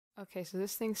Okay, so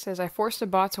this thing says I forced a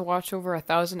bot to watch over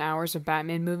 1,000 hours of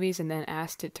Batman movies and then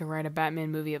asked it to write a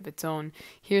Batman movie of its own.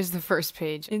 Here's the first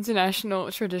page. International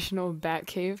Traditional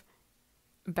Batcave.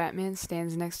 Batman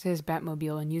stands next to his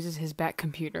Batmobile and uses his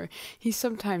Batcomputer. He's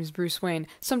sometimes Bruce Wayne,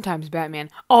 sometimes Batman,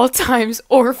 all times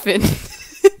orphan.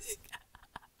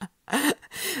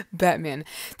 Batman,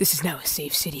 this is now a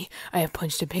safe city. I have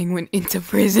punched a penguin into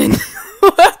prison.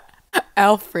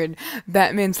 Alfred,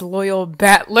 Batman's loyal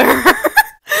battler.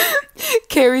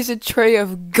 Carries a tray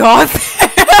of Gotham.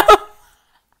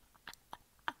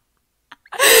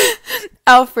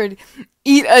 Alfred,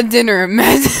 eat a dinner.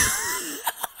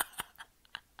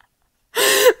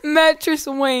 Mattress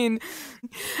Wayne.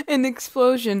 An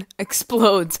explosion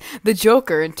explodes. The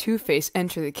Joker and Two-Face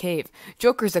enter the cave.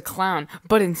 Joker's a clown,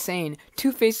 but insane.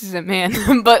 Two-Face is a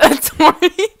man, but a tory.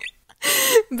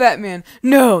 Batman,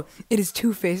 no, it is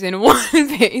Two-Face and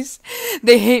One-Face.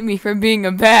 They hate me for being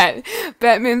a bat.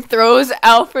 Batman throws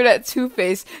Alfred at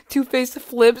Two-Face. Two-Face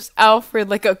flips Alfred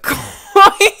like a coin.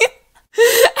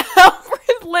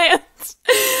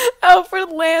 Alfred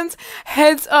lands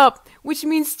heads up, which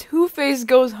means Two-Face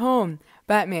goes home.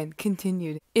 Batman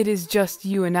continued, it is just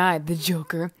you and I, the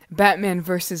Joker. Batman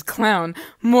versus Clown,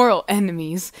 moral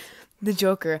enemies. The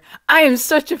Joker, I am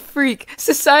such a freak.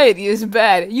 Society is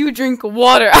bad. You drink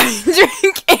water. I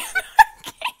drink anarchy.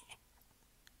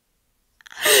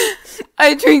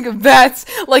 I drink bats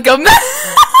like a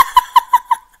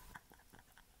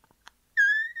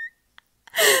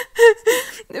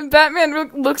Batman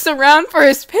looks around for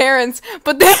his parents,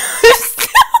 but they are still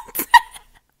dead.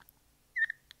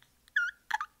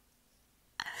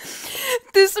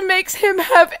 This makes him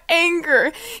have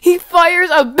anger. He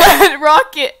fires a bat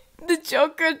rocket. The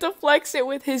Joker deflects it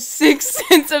with his sixth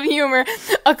sense of humor,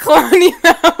 a clowny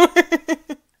power.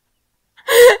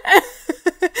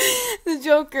 The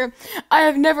Joker, I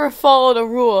have never followed a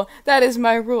rule. That is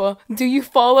my rule. Do you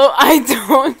follow? I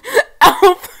don't.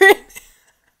 Alfred,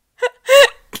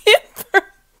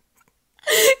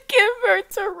 give her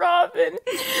to Robin.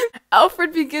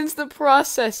 Alfred begins the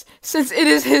process, since it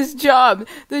is his job.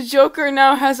 The Joker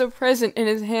now has a present in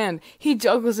his hand. He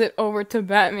juggles it over to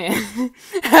Batman.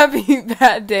 Happy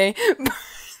Bat Day.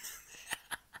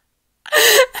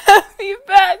 Happy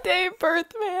Bat Day,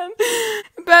 Birthman.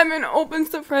 Batman opens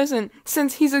the present.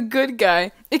 Since he's a good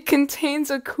guy, it contains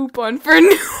a coupon for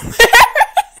new